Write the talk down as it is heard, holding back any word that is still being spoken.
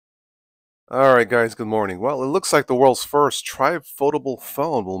All right, guys, good morning. Well, it looks like the world's first tri-foldable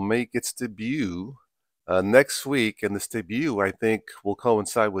phone will make its debut next week. And this debut, I think, will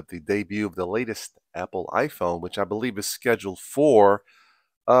coincide with the debut of the latest Apple iPhone, which I believe is scheduled for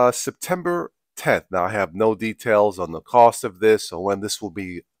September 10th. Now, I have no details on the cost of this or when this will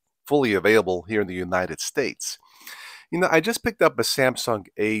be fully available here in the United States. I just picked up a Samsung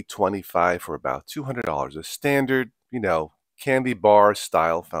A25 for about $200, a standard, candy bar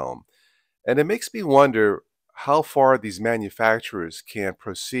style phone. And it makes me wonder how far these manufacturers can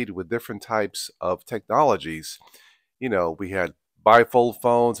proceed with different types of technologies. We had bifold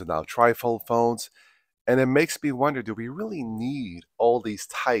phones and now trifold phones. And it makes me wonder, do we really need all these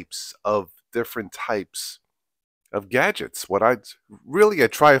types of different types of gadgets? A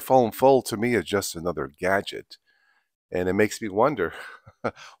trifold fold to me is just another gadget. And it makes me wonder,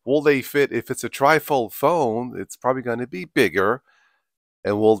 will they fit? If it's a trifold phone, it's probably going to be bigger,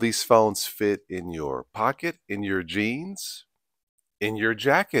 and will these phones fit in your pocket, in your jeans, in your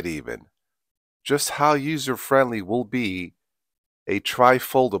jacket even? Just how user-friendly will be a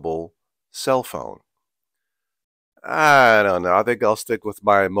tri-foldable cell phone? I don't know. I think I'll stick with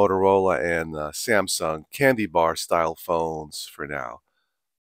my Motorola and Samsung candy bar style phones for now.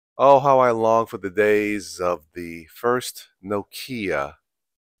 Oh, how I long for the days of the first Nokia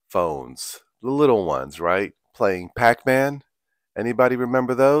phones. The little ones, right? Playing Pac-Man. Anybody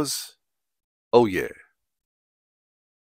remember those? Oh yeah.